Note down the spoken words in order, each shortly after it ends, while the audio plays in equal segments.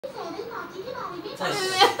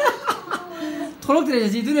ꯊꯣꯛꯂꯛꯇ꯭ꯔꯦ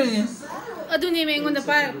ꯁꯤꯗꯨꯅꯅꯦ ꯑꯗꯨꯅꯦ ꯑꯩꯉꯣꯟꯗ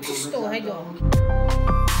ꯄꯥꯏꯔꯒ ꯐꯤꯁ ꯇꯧ ꯍꯥꯏꯗꯣ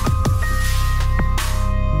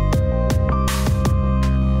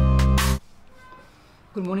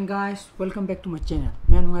Good morning guys, welcome back to my channel.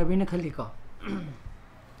 मैं नुंगाइबेना खल्ली को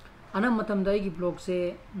अना मतम दाई की ब्लॉग से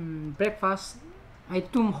breakfast आई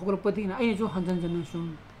तुम होगलपति ना आई जो हंजन जन सुम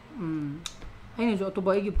आई जो तो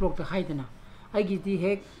बाई की ब्लॉग तो खाई देना आई की ती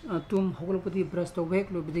है तुम होगलपति ब्रश तो वेक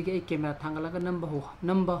लो बिदे के एक कैमरा थांगला का नंबर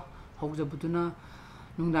होगजबुतुना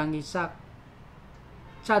नुंगांगी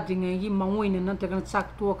चाक दिंगे मांगोई ने न तकन चाक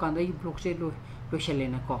तो कांदा की ब्लॉग से लो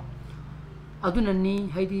शेलेना को अदुननी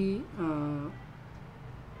हाइदी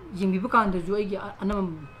Yengbiriba kan जो आई अनम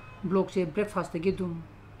ब्लॉग से ब्रेकफास्ट के तुम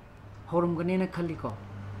हौरम गने न खली को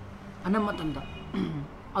अनम मतम दा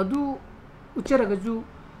अदु उच्चरग जो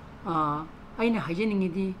आइना हाइजेनिंग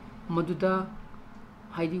दी मधुदा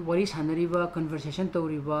हाइदी वरी सानरीबा कन्वर्सेशन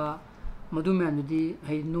तौरीबा मधु मैनुदी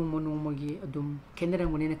हाइ नोमगी अदुम खेनरम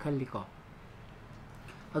गने न खली को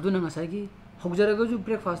अदु न ngसागी हौजरग जो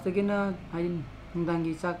ब्रेकफास्ट के ना हाइ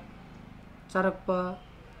नुंदांगी चारकपा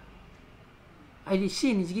आई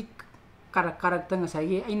सीनी जी कारक तंग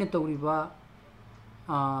साइगे आइना तौरीबा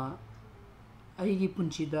आइगी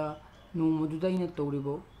पुंचीदा नोमदुदा आइना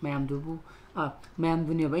तौरीबो मयामदुबु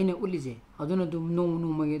मयामदुनेबा आइना उलिजे अदुना दुम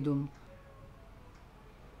नोमगे दुम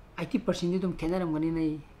 80% दुम खेनारमगनी नै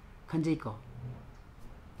खंजै को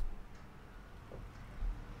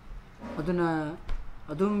अदुना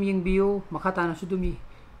अदुम यंगबियो मखाताना सुदुमी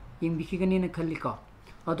यंगबिखिगनी न खल्ली को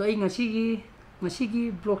अदो आई ngasi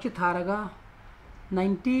ब्लॉग से थारगा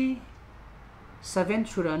 97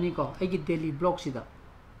 surani ko aigi daily blog sida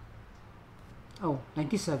oh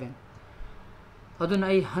 97 aduna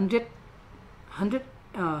ai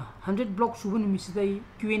 100 blog subun misida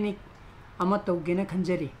Q&A ama tawgena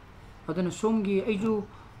khanjari aduna somgi aiju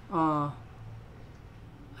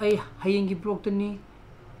ai hayengi blog tani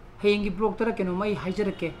hayengi blog tara keno mai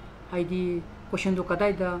haijarake aidi question do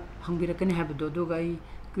kadai da hangbirakani habdo do gai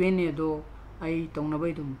Q&A do ai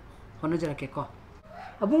tongnabai dum honajarake ko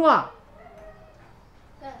Abunga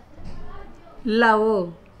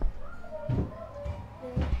Lao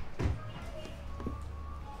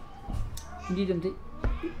Hindi dum di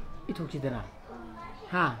ito kidana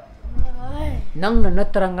ha nang na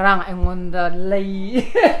natrang rang engonda lay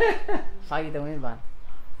sagi daw ni ban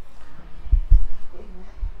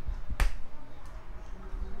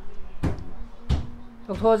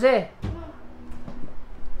to thoje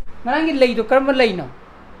ngarang lay do karma lay no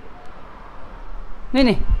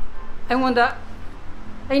नहीं अगोंदा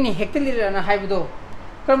अने हेक्ट लिरना हाइबदो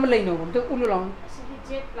करम लैनो तो उलु लाउ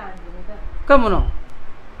jet plan दिनेदा कमनो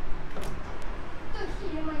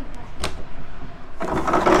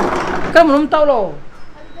कमनो ताउलो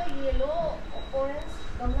अदो yellow orange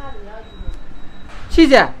गमला ला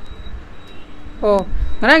सीजा ओ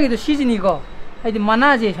ngरांगी तो सीजनी को हाइदि मना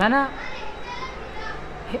जे छाना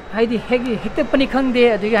हाइदि हेक्ट पनि खंगदे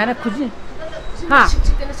अदुगी हाना खुजि हा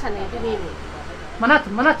सिक्सिकना साने दिने mana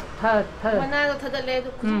do thada le do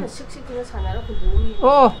kujina sik na sanara kujumi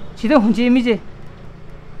oh sida hunje mi je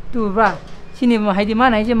tu ba sini ma haidi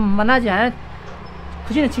mana je mana je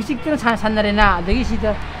kujina sik na sanare na adagi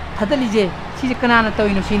sida thada li je sije kana na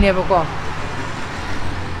tawino sine ba ko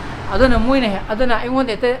adona moine adona aingon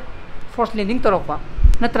de te force landing torokpa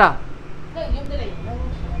natra yum de lei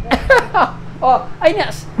oh aina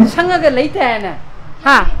sanga ga leita na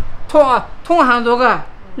ha thong hang do ga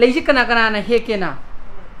lazy कना ना हेके ना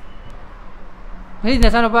नहीं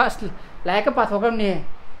नसानो बा लायक पाथोकम ने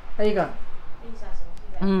आइगा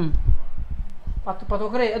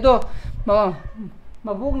पाथोकरे अदो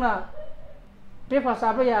मबुकना breakfast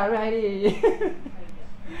साबा यारे हाइरी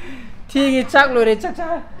ठीगी चाक लोरे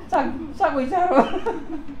चाक होई जारो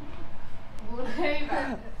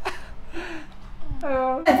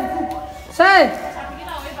sai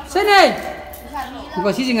này có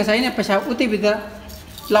gì ngà sai này पैसा उते बिदा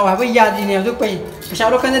लाव है भाई याद ही नहीं है तो पे पैसा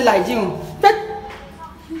लो करने लाई जी हूँ तट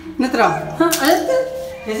नत्रा हाँ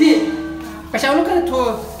ऐसी पैसा लो करने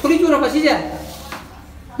थोड़ी जोर बसी जा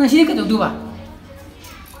ना सीधे कर दो दुबा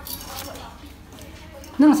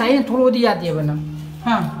ना साइड थोड़ा दी याद है बना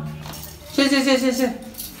हाँ से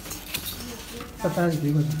पता नहीं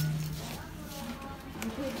बिल्कुल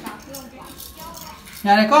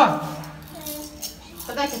यार को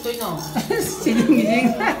पता है तो इनो सीधे मीजिंग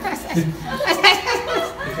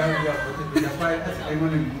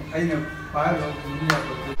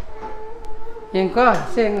Yengko,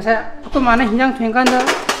 saya aku mana hinjang tuingkan dah,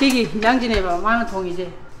 sigi hinjang je ni ba, mana tuangi je,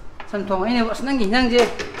 santong ini ba senang hinjang je,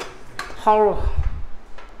 how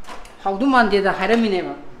tu mana dia dah hari ni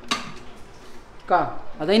ba, ka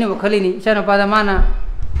ada ini bukan ini cara pada mana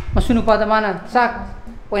masuk pada mana sak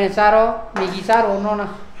poin caro migi caro nona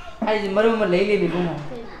hai maru malai ni bungo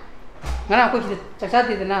ngana aku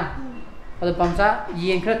cakap itu na ada bangsa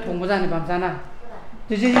yen kerja tunggu sana bangsa na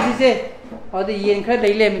jadi ada yen kerja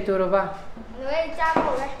lele mitu roba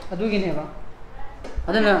aduh gini ba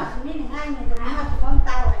ada na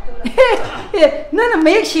nana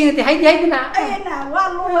mayek sih nanti hai na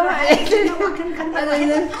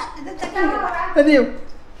aduh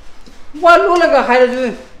walu laga hai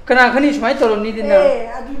tu kena kini semai tolong ni dina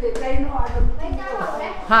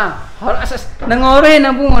ha harus nangore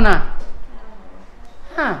na bungo na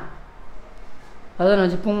ha ada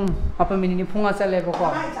na jepung apa mini punga sale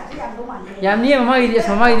pokok yang ni mama ini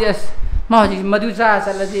mau jadi madu sa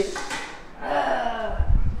sale di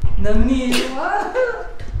namni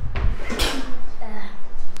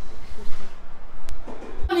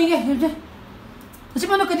ni ke macam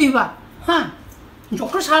mana ketiba ha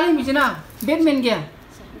joker sale macam Batman ke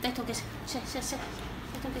tek tok kes tek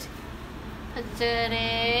kes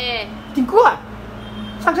ajare tingkuat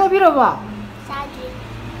saksa biro ba saji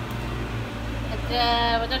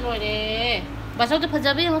aja betul boleh bahasa tu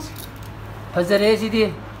pajabi mas Fajare sidi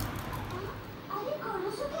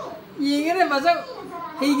ये ना मजा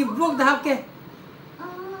है ये blog धाप के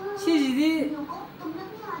sidi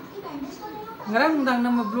ngarang dang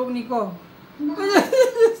nama blog ni ko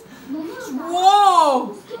wow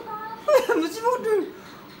muzi bodu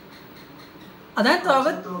ada to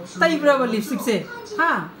agat tai berapa lipstick se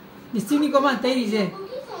ha lipstick ni ko man tai ni se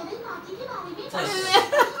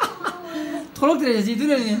tholok tere ji du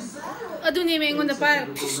ne aduni me ngon da par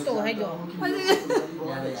pisto hai do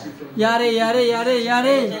yare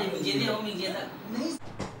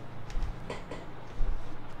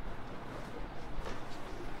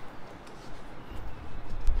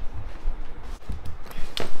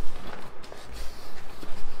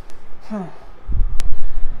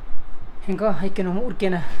Hingga hai kena mu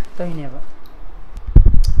urkena to ini ba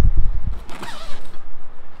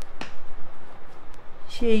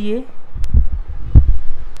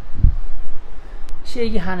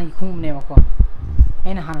shege hana khum ne ba ko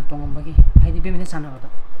aina hana tongam bagi hai di be mene sana ba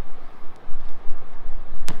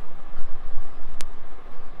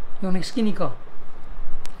yo next kini ko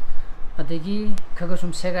adegi kaga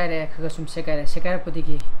sum segaire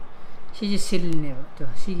podigi siji sil ne ba to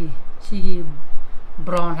sigi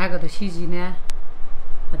brown haga to siji ne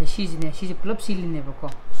siji club sil ne ba ko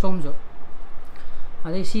somjo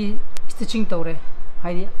ade si stitching tore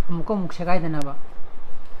hai amuko muk segai dana ba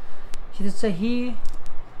sida sahi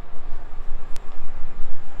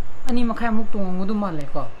ani makai muk tong ngudu male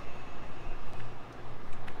ko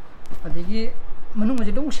adegi manung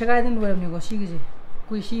je dong segai den wera me go sigi je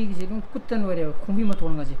kui sigi je dong kutan wera khumbi ma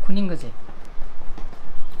ton ga je khuning ga je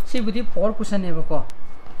si budi por kusan ne ba ko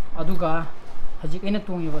aduga hajik ena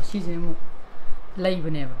tong ye ba si je mu lai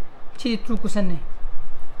bane ba si tru kusan ne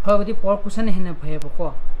ha budi por kusan ne na bhaye ba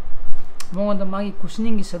ko mongon da magi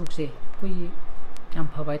kushning gi saruk se koi yam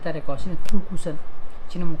phabai tare ko sin tru kusan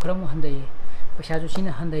sin mu khram handaye paisa ju sin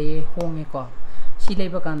handaye honge ko si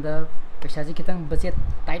leiba kanda paisa ji kitang budget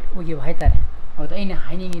tight oge bhai tare aw da aina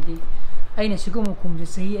haini di aina sigum kum je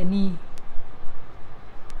sahi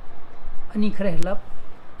ani khare helap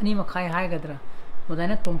ani ma khai hai gadra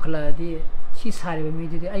modana tongkhla di si sare mi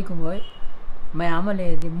di ai kum oi mayama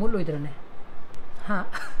le di mul oidra ne ha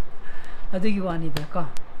adugi wani da ka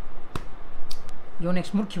yo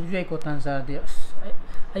next mur khiu ai ko tan sa di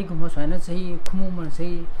ai kum so na sahi khumu man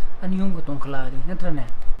sahi ani hung ko tongkhla di natra ne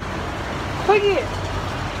khoi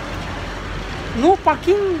no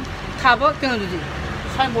parking thaba keno di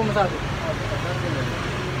sign board ma sa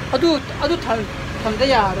adu thamda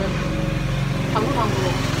ya ro thangbu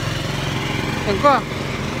engko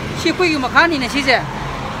si khoi gi makhani ne si je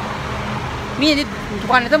mi ni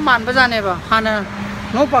dukan ta man ba jane ba hana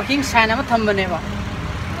no parking sign ma thamba ne ba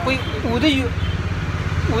koi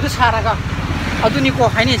udu saraga aduni ko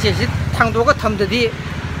haini se si thangdo ga thamda di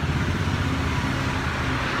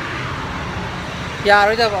ya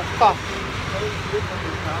ro da ba ka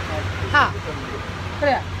ha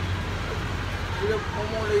kare 이거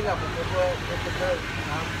포모레이나 보고 그때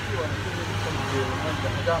남 키워는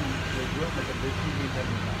그 다음 요즘에 그 베이킹이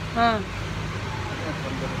됩니다.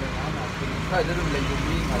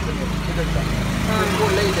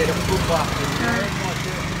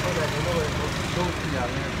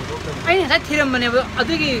 아니 다 티름만 해봐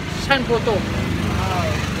어떻게 산 것도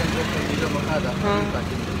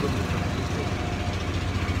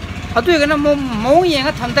어떻게 그나 뭐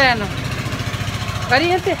몽이가 탄다야나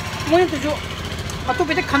가리한테 뭐한테 줘 아또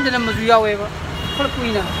배제 감자는 뭐 주야왜 봐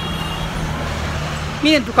그렇구이나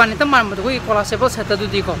mi dukan itu man betul kui collapsible set itu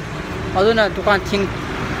di ko adu na dukan ting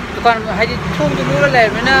dukan hari thong tu mula leh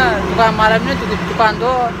mana dukan malam ni dukan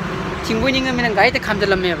tu tinggu ni ngan gai te kham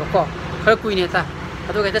jalam me ko khar kui ne ta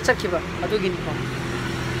adu gai ta chak kiba adu gini ko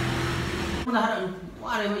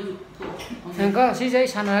engkau sih saya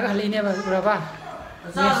sana kali ini berapa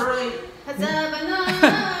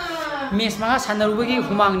Miss mga sanarubagi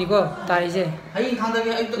humang ni ko Tare je.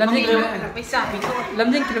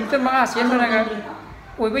 Lamjing kilometer mga siyan mo na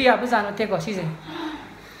oiba yaba jana te ko si je.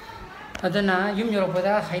 Adana yum yorok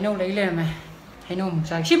pada hainaw laile na hainaw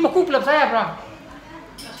muksa. Si makup lap saya bra.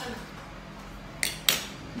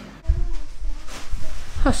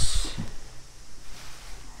 Has.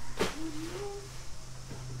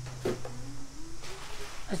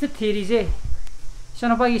 Asa theory je.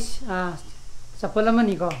 Sana pagi sapalaman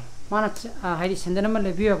ni ko. Mana hari sendana mana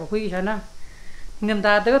lebih apa kui sana ingam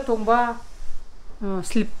dah ada tongba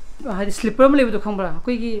slip hari slipper mana lebih tu kang bera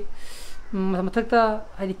kui ki macam ta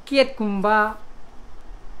hari kiat kumba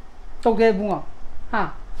toge bunga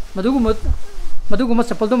ha madu guma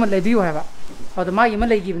sapal tu mana lebih apa atau mai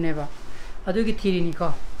mana lagi bene ba adu ki theory ni ko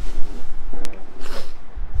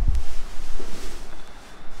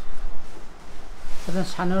ada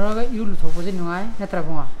sana raga yul tu pun jadi ngai netra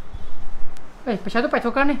bunga pesa tu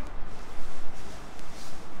paitokan ni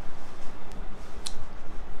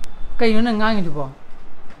kayu na ngang itu boh,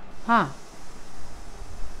 ha?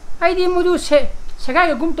 Aidi mudu sekai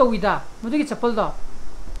ke gum touwi dah, mudu kita cepol dah,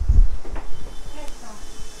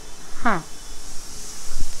 ha?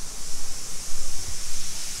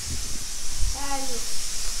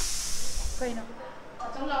 Kayu na.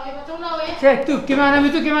 Cek tu gimana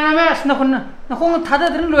mas? Nakong thada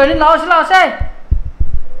drin luar ni laos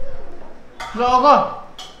Logo,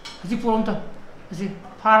 si pulang tu, si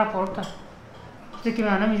para pulang tu. Jadi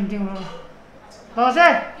gimana macam ting lo? Laos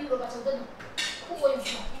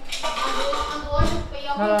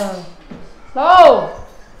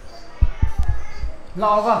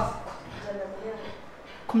Lao ka.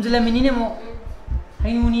 Kum jalan ini ni mo,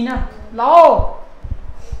 hai muni na. Lao.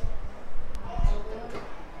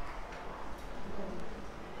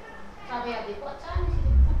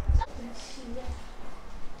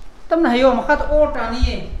 Tâm này yo makat or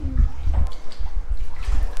tani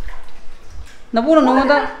nabuna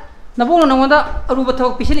nongonda aruba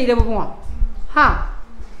thok pisili ire babunga ha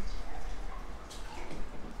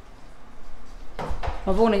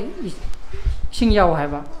mabuna sing yaw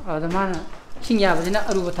haiba adamana sing yaba jina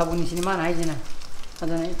aruba thabuni sini mana haijina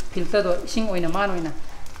adana filter do sing oina man oina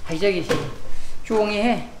haijagi si chuongi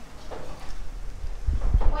he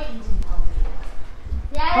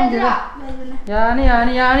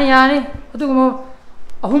yani itu mau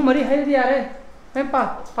ahum mari hai dia re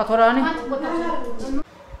pempa pathora ni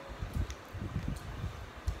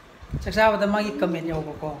saksa bada magi comment yo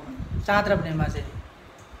ko chadrab ne ma se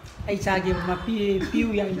ai chagi ma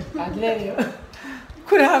piu yang kadle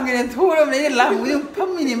kurang ne thoram ne lam mu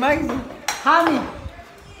phammi ni magi ha ni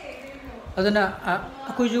aduna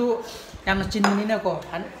akuju yamna chinni na ko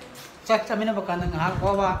chak chamina ba kan nga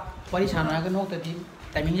ko ba wari sana ga nok ta di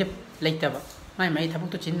timing je late ba mai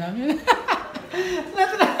thabuk to chin na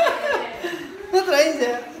natra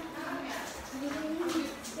inje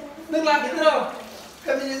nang la kitro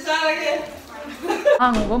kami je sa lagi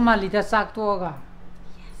ang go mali da sak to ga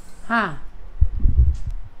ha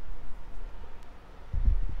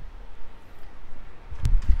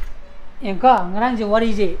engka ngarang je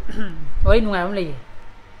wari nungai am lagi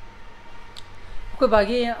ko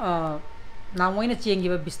bagi namoi na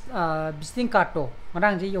chengi ba visiting card to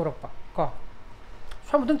ngarang je Europe ko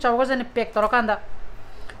samudung chawga jane pack torakanda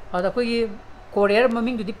ada koi courier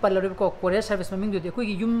maming dudi pallar ko courier service maming dudi koi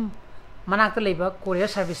yum manak ta leiba courier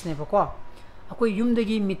service ne ba ko akoi yum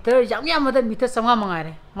dagi meter yam da meter sanga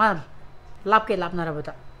mangare ma lap ke lap na ra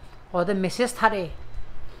bata oda message thare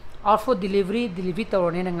out for delivery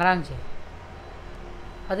torone na ngarang je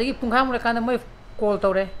adagi pungha mura kanda moi call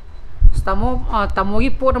tore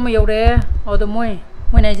tamogi pot ma yore oda moi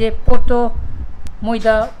na je pot to moi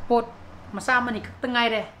da pot masa mani khak tangai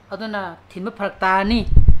re aduna thinba pharak ta ni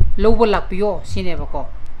lobo lakpiyo sine ba ko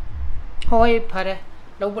hoi phare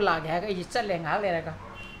lobo lag ha ga ji chatle nga le ra ga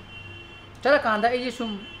chara kanda ai ji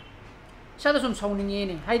sum sada sum sawning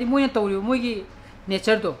ni haidi moi na tawri moi gi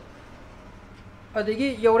nature do adigi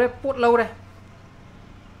yore pot lore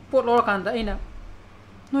kanda ina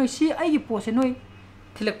noi si ai gi pose noi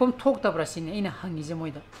thilekpom thok ta bra sine ina hangi je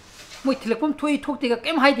moi da moi thilekpom thoi thok te ga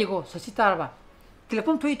kem haide go sasi tar ba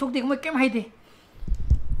thilekpom thoi thok te moi kem haide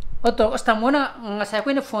oto astamona ngasai ko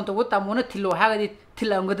ina phone to tamona thilo ha ga di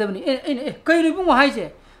thilam ga dabni kai ri bungo haije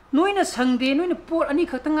noina sangde noina pot ani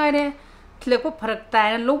khata ngai re थिलेको फरक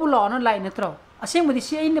तायना लोबु लाउन लाइ नत्रो असेंबदि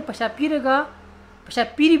सि आइना पैसा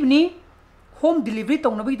पिरिबनि home delivery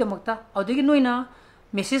तौनबगी दमकता अदगी नोइना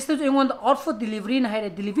message तो एंगोन out for delivery न हाइरे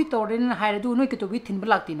delivery तौरेन हाइरे दु नोइ केतोबि थिनबा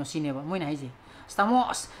लाक्तिनो सिनेबा Moina हाइजे स्तामो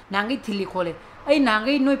नांगै थिलि खोले आई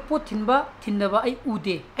नांगै नोइ पोत थिनबा आई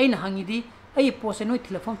उदे आई नहांगिदि आई पोसे नोइ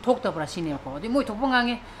थिलफम थोक्तबरा सिनेबा को अदि मोइ थोकबा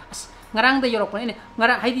ngange ngarang da yorokpani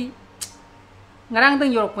ngara haidi ngarang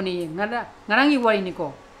dang yorokpani ngarangi waini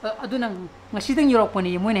ko aduna ngasidang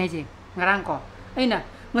yorokpani moina haije ngarang ko aina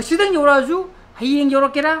ngasidang yoraju hayeng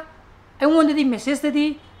yorokera aingond di message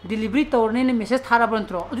di delivery tawrne ne message thara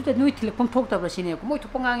bantro adu ta nui telecom thok ta brasine ko moi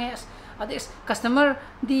thok ngange ades customer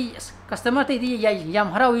te di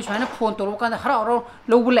yam harawi swana phone to kan hararo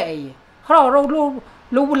lobul ai hararo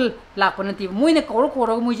lobul lakpana ti moine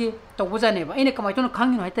koro moije tawbujane ba aina kamai to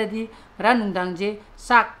khangin haita di ranung dang je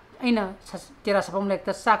sak aina tera sapam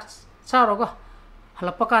lekta sak saroga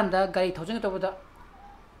halapakanda gari thojing to boda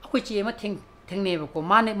akoi chi ma thengne ba ko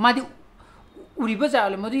madi uriba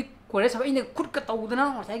jale modi kore sab ine khut ka tawdana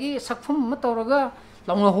masagi sakfum ma tawraga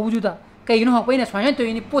lawna hobujuda kaino ha paina swayan to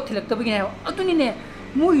ini pot thilak tabigi ne atuni ne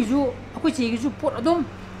muiju akoi chi gi ju pot adum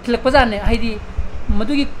thilak pajane haidi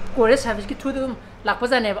madugi kore service ki through dum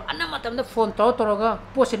lakpajane ba anna matam da phone tawraga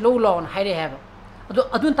pose low lawn haire ha ba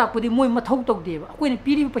adun takpudi moi mathau tawde ba akoi ne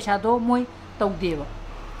piri paisa do moi tawde ba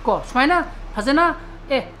ko swaina fajana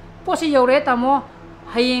pose yore tamo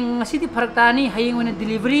hayeng sidi farak tani hayeng one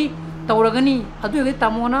delivery tawragani adu ge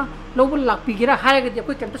tamona lobul lakpigira haire ge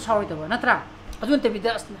akoi kemta sawi da natra adun te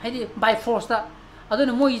bida haidi by force da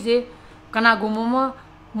adun moi je kana gumuma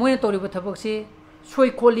moi tori ba thabak se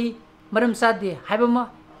soi kholi maram sa de haibama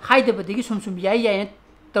haide ba digi sum yai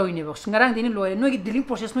tawine box ngarang dini loy no gi dealing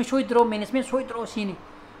process no soi dro management soi dro sini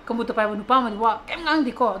kamu ta pai nu pa man wa kem ngang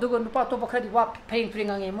di ko adu nu pa to bakha di wa pheng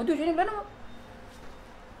ngang e modu jeni lana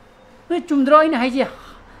no chumdro ina haiji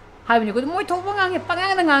haibini ko moi thok ngang e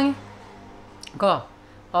pangang da ngang ko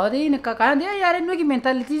adi ne ka kan de yare no gi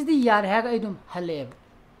mentalities di yar ha ga idum haleb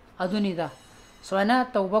aduni da soana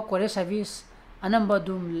tawba kore service anamba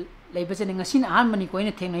dum leiba jeni ngasin an mani ko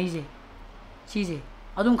ina theng haije sije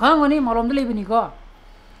adum khangani malom da leibini ko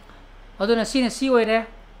aduna sine si oire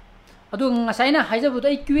adu ngasaina haijabu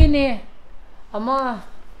dai Q&A ama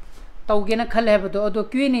tawgena khale habdo adu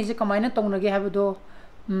Q&A je kamaina tawnage habdo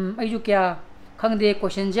aiju kya khangde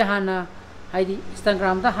question je hana haidi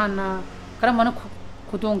Instagram da hana karamana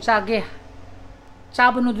khudong chage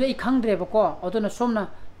chabanu du ai khangdre ba ko aduna somna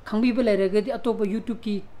khangbi ba leiragadi atopa YouTube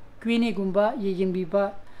ki Q&A gumba ye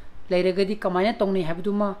Yengbiriba leiragadi kamaina tawni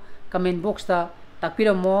habdu ma comment box ta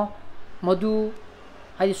takpirammu madu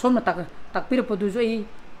high सोमना ताकपिर पदुजो ई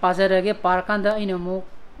पाजरगे पारकांदा इन मु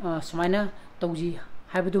समाइना तौजी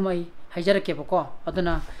हाइबदुमै हाइजरके बको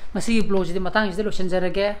अदना ngasi blog ji matang ji lo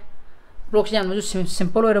senjarage blog ji amju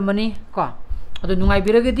simple oramani ko adu nungai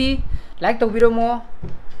biragedi like tawbiromo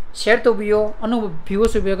share tawbiyo anu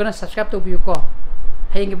viewers ubiyogana subscribe tawbiyo ko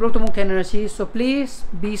hayeng blog to muk thenarasi so please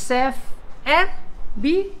be safe and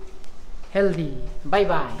be healthy bye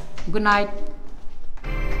bye good night